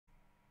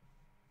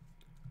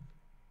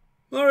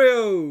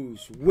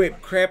Maurieos,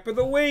 Web Crap of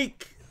the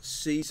Week,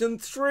 Season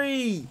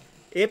 3,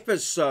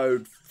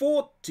 Episode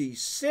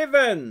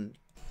 47.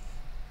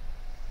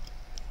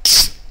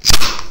 It's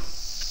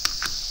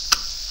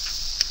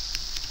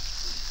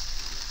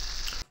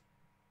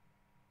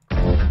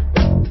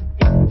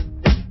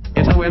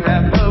a Web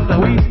Crap of the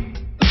Week.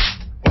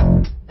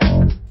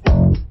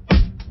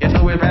 It's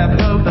a Web Crap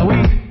of the Week.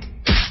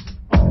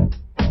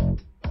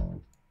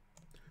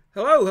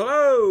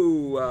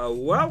 Hello,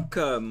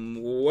 welcome.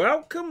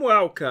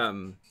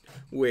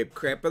 Web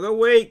Crap of the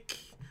Week,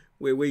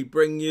 where we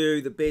bring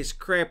you the best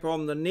crap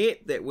on the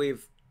net that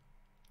we've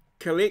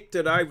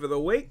collected over the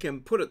week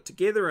and put it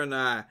together in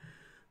a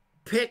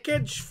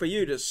package for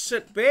you to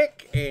sit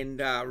back and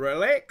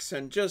relax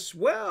and just,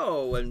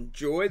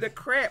 enjoy the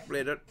crap.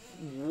 Let it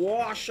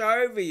wash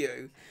over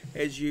you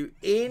as you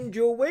end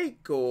your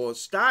week or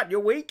start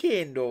your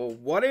weekend or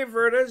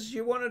whatever it is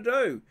you want to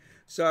do.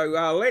 So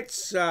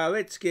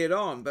let's get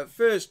on. But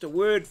first, a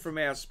word from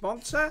our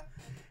sponsor.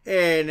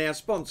 And our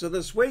sponsor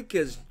this week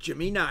is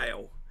Jimmy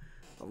Nail.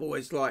 I've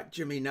always liked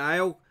Jimmy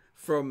Nail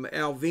from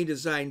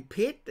Alventazane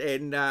Pet.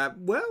 And,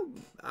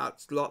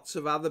 it's lots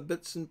of other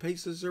bits and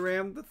pieces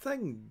around the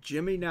thing.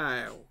 Jimmy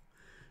Nail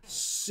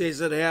says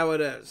it how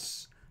it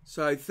is.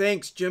 So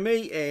thanks,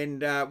 Jimmy.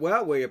 And,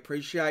 we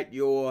appreciate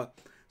your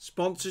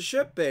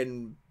sponsorship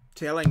and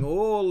telling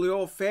all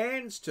your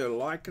fans to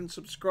like and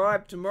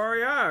subscribe to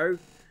Maurieo.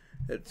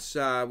 It's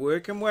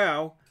working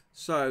well.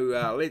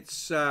 So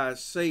let's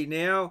see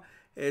now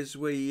as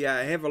we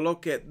have a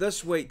look at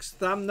this week's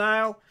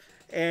thumbnail.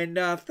 And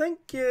I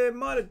think you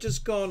might have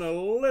just gone a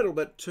little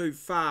bit too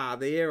far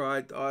there,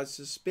 I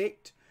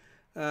suspect.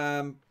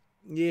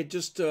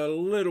 Just a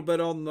little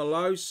bit on the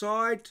low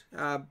side.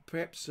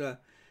 Perhaps a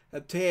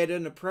tad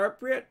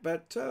inappropriate.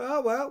 But,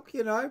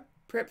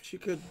 perhaps you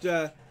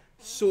could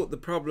sort the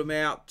problem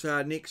out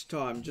next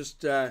time.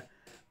 Just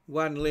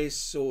one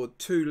less or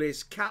two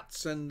less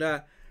cuts, and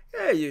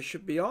you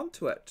should be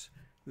onto it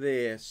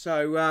there.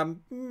 So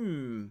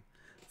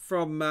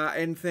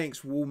and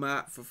thanks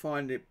Walmart for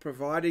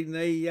providing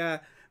the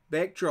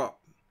backdrop.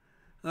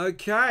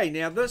 Okay,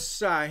 now this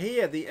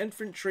here, the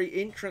infantry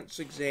entrance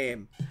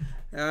exam.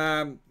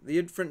 The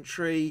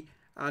infantry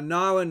are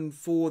known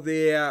for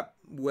their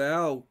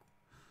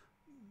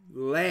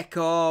lack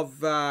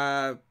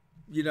of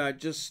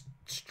just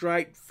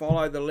straight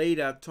follow the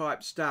leader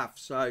type stuff.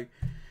 So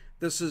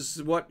this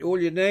is what all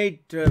you need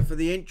for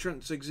the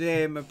entrance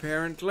exam,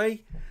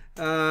 apparently.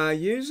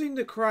 Using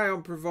the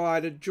crayon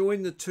provided,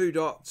 join the two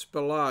dots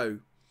below.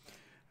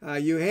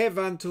 You have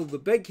until the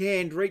big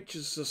hand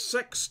reaches the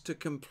 6 to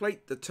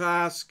complete the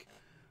task.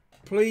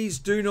 Please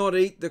do not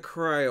eat the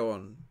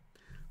crayon.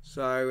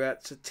 So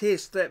it's a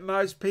test that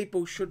most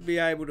people should be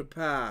able to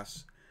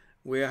pass.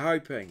 We're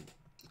hoping.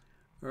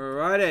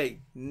 Alrighty,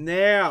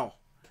 now.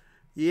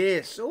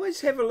 Yes, always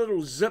have a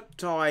little zip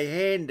tie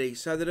handy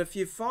so that if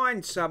you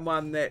find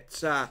someone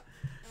that's, a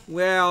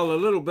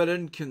little bit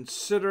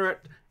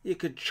inconsiderate, you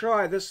could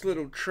try this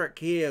little trick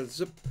here.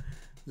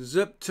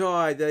 Zip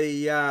tie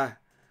the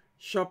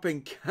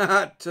shopping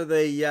cart to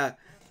the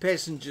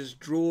passenger's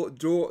door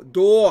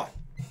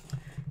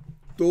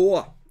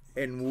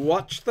and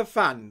watch the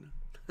fun.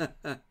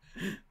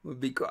 Would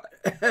be quite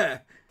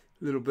a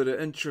little bit of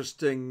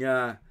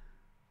interesting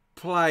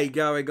play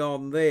going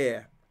on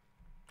there.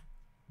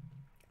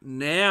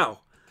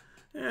 Now,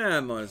 I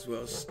might as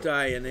well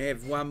stay and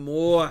have one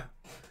more.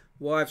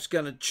 Wife's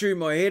going to chew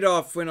my head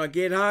off when I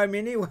get home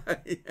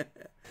anyway.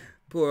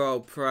 Poor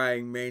old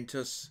praying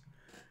mantis.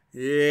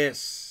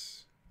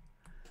 Yes.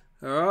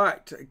 All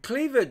right.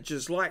 Cleavage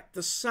is like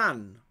the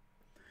sun.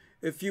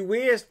 If you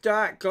wear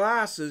dark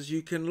glasses,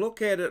 you can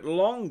look at it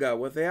longer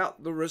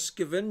without the risk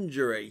of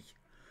injury.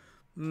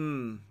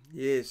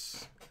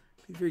 Yes.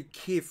 Be very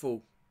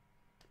careful.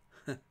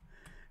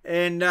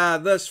 And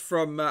this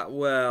from,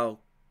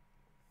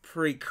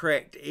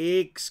 pre-cracked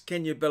eggs.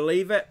 Can you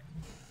believe it?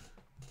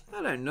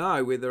 I don't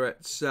know whether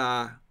it's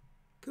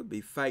could be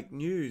fake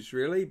news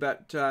really,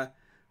 but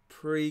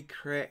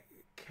pre-cracked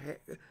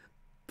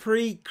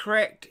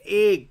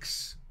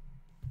eggs.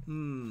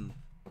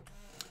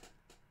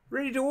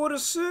 Ready to order,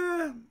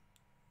 sir?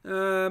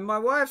 My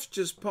wife's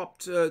just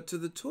popped to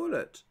the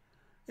toilet.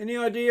 Any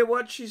idea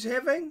what she's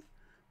having?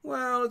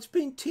 Well, it's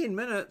been 10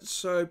 minutes,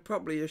 so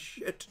probably a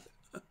shit.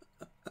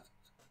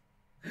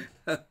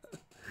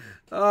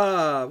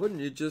 Wouldn't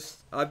you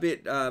just... I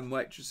bet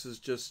waitresses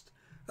just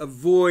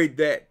avoid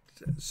that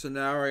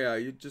scenario.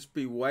 You'd just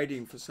be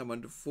waiting for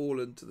someone to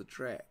fall into the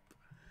trap.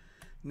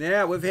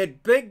 Now, we've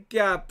had big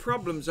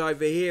problems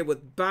over here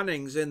with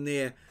Bunnings and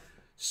their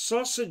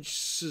sausage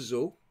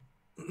sizzle,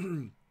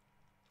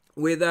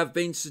 where they've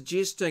been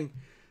suggesting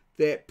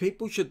that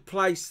people should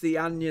place the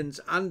onions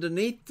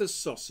underneath the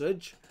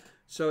sausage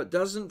so it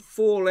doesn't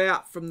fall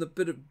out from the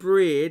bit of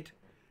bread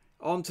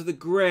onto the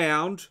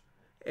ground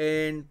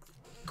and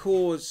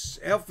cause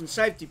health and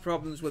safety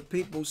problems with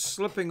people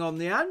slipping on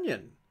the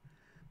onion.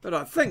 But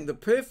I think the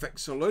perfect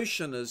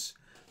solution is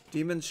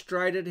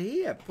demonstrated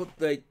here. Put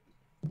the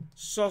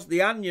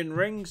onion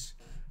rings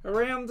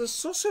around the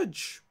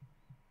sausage.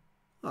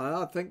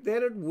 I think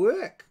that'd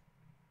work.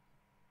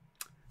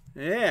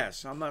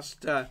 Yes, I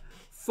must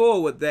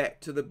forward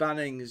that to the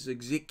Bunnings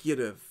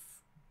executive.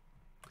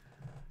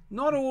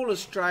 Not all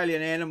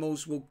Australian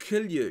animals will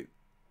kill you.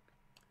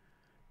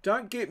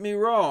 Don't get me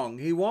wrong,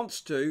 he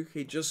wants to,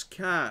 he just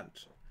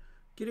can't.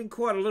 Getting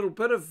quite a little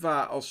bit of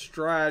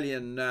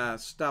Australian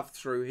stuff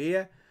through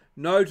here.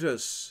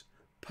 Notice,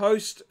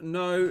 post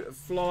no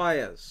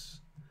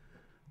flyers.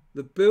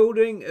 The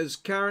building is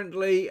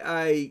currently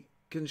a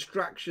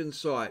construction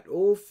site.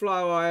 All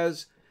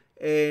flyers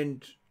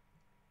and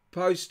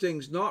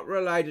postings not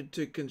related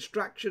to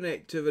construction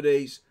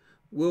activities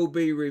will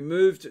be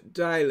removed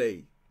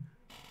daily.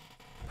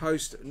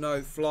 Post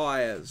no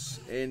flyers.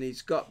 And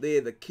he's got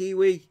there the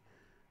kiwi,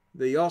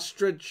 the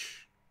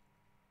ostrich,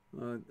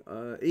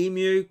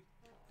 emu,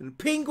 and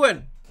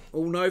penguin.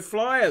 All no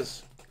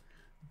flyers.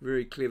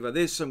 Very clever.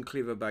 There's some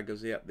clever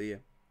buggers out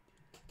there.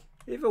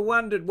 Ever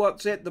wondered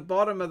what's at the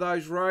bottom of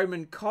those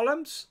Roman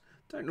columns?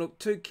 Don't look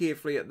too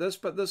carefully at this,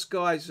 but this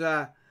guy's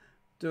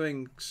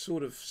doing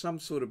some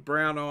sort of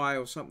brown eye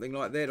or something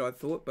like that, I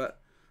thought, but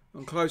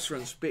on closer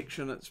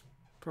inspection it's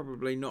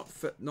probably not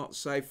fit, not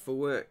safe for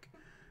work.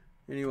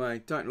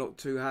 Anyway, don't look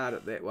too hard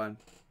at that one.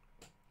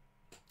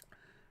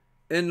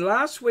 In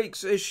last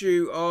week's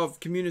issue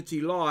of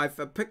Community Life,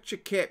 a picture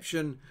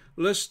caption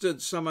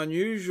listed some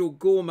unusual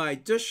gourmet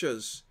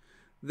dishes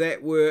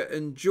that were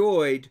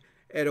enjoyed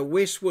at a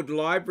Westwood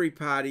Library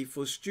party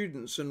for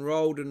students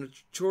enrolled in a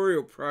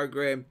tutorial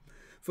program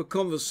for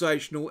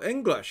conversational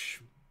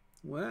English.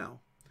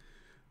 Wow.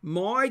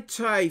 Mai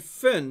Tai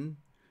Fin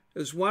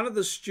is one of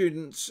the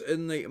students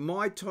in the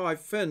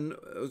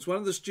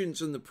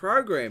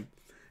program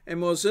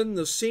and was in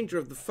the centre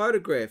of the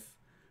photograph.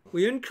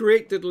 We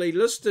incorrectly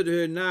listed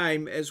her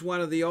name as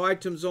one of the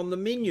items on the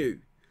menu.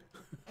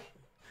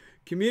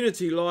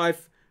 Community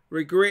Life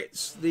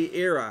regrets the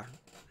error.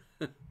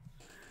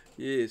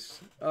 Yes,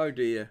 oh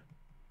dear.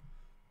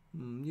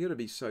 You got to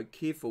be so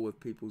careful with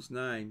people's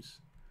names.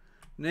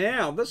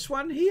 Now, this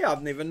one here,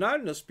 I've never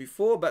known this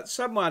before, but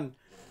someone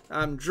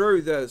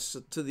drew this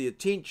to the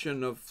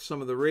attention of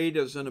some of the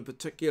readers in a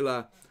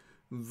particular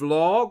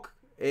vlog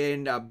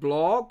and a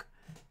blog.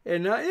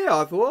 And yeah,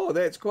 I thought, oh,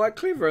 that's quite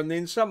clever. And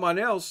then someone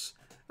else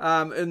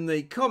in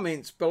the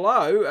comments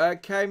below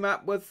came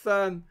up with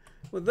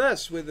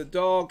this, with the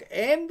dog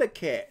and the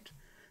cat.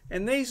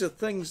 And these are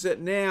things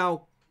that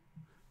now,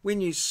 when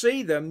you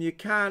see them, you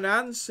can't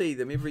unsee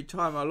them. Every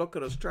time I look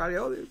at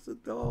Australia, oh, there's the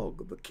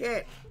dog, the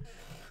cat.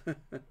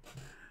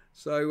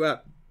 So,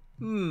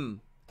 there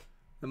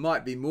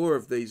might be more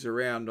of these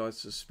around, I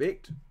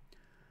suspect.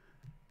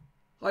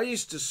 I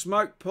used to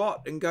smoke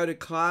pot and go to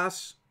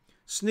class,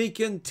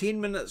 sneak in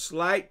 10 minutes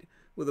late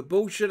with a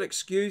bullshit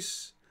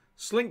excuse,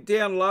 slink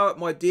down low at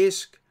my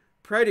desk,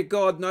 pray to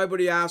God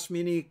nobody asked me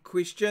any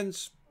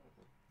questions.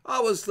 I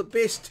was the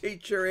best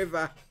teacher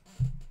ever.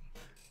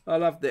 I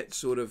love that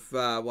sort of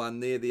one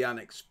there, the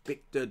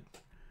unexpected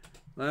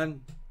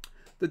one.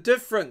 The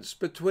difference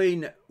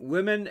between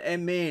women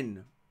and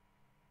men.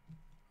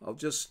 I'll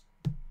just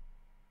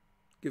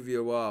give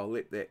you a while,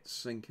 let that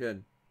sink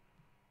in.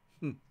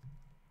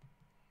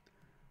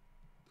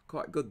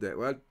 Quite good, that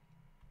one.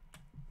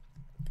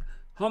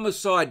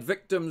 Homicide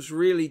victims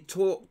rarely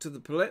talk to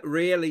the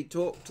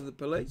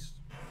police.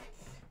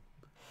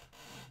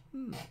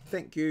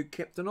 Thank you,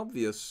 Captain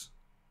Obvious.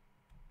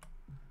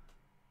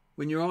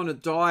 When you're on a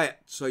diet,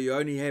 so you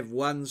only have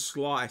one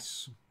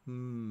slice.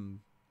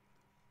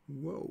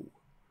 Whoa.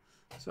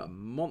 It's a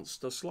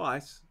monster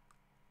slice.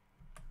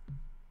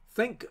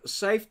 Think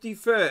safety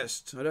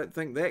first. I don't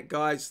think that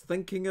guy's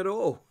thinking at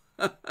all.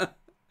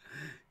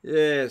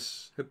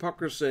 Yes,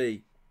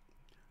 hypocrisy.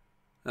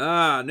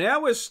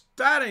 Now we're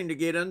starting to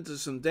get into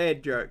some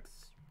dad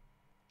jokes.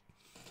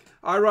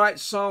 I write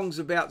songs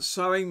about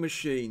sewing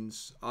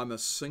machines. I'm a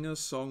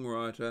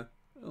singer-songwriter.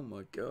 Oh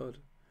my God.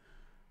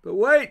 But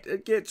wait,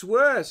 it gets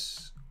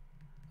worse.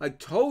 I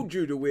told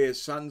you to wear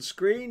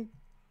sunscreen.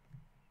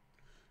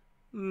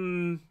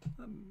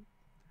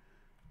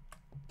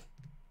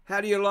 How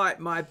do you like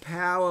my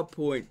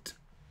PowerPoint?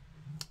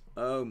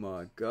 Oh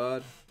my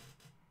God.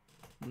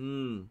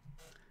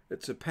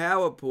 It's a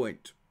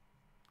PowerPoint.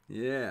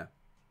 Yeah.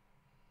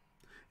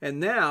 And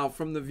now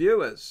from the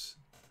viewers.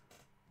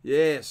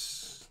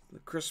 Yes, the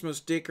Christmas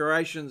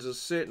decorations are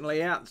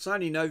certainly out. It's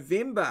only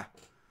November.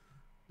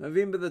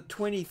 November the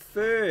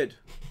 23rd.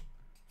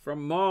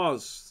 From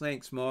Moz.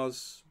 Thanks,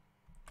 Moz.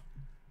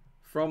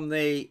 From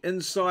the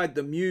inside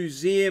the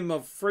Museum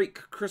of Freak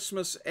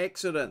Christmas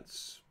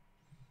Accidents.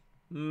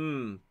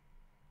 Is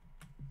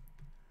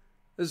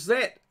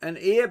that an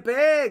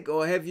airbag,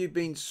 or have you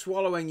been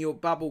swallowing your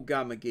bubble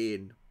gum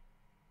again?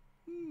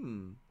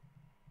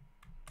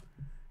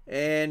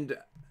 And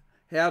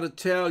how to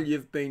tell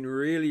you've been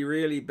really,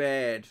 really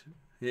bad.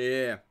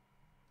 Yeah.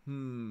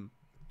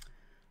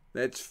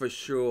 That's for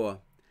sure.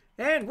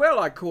 And, well,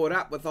 I caught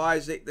up with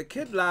Isaac the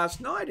kid last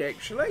night,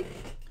 actually.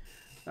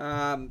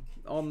 On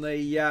the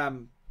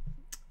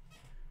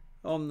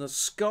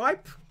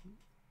Skype,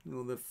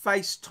 or the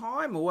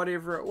FaceTime, or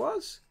whatever it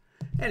was.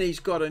 And he's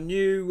got a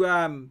new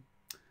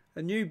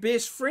a new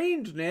best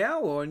friend now,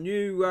 or a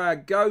new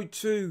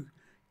go-to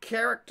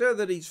character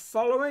that he's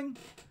following.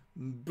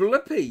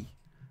 Blippi.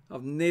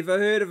 I've never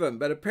heard of him,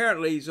 but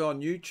apparently he's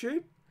on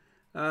YouTube.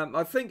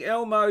 I think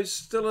Elmo's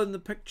still in the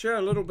picture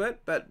a little bit,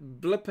 but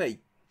Blippi.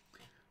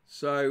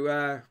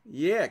 So,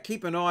 yeah,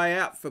 keep an eye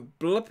out for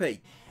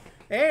Blippi.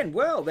 And,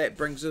 well, that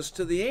brings us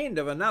to the end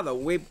of another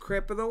Web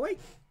Crap of the Week.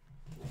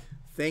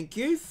 Thank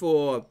you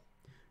for,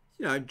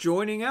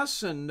 joining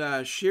us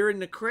and sharing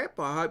the crap.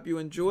 I hope you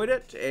enjoyed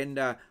it. And,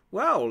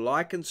 well,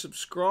 like and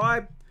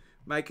subscribe.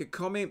 Make a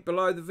comment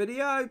below the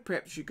video.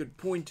 Perhaps you could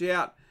point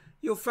out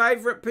your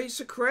favourite piece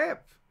of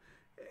crap.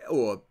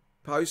 Or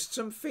post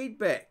some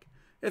feedback.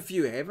 If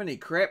you have any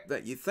crap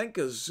that you think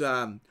is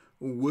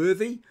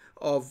worthy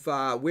of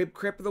Web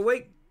Crap of the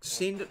Week,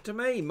 send it to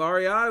me,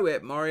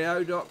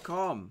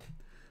 maurieeo@maurieo.com.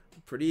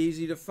 Pretty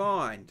easy to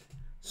find.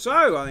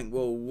 So, I think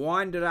we'll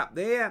wind it up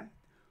there.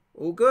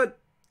 All good.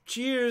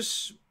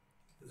 Cheers.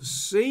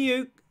 See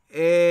you.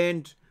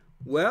 And,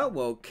 well,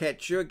 we'll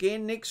catch you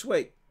again next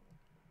week.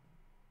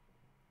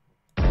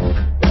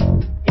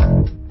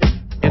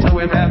 It's a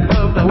Web Crap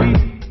of the Week.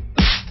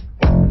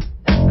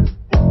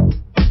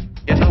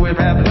 It's a Web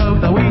Crap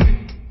of the Week.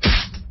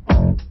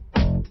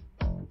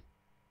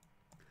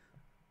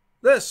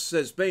 This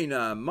has been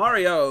a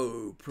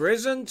Maurieeo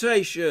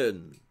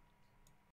presentation.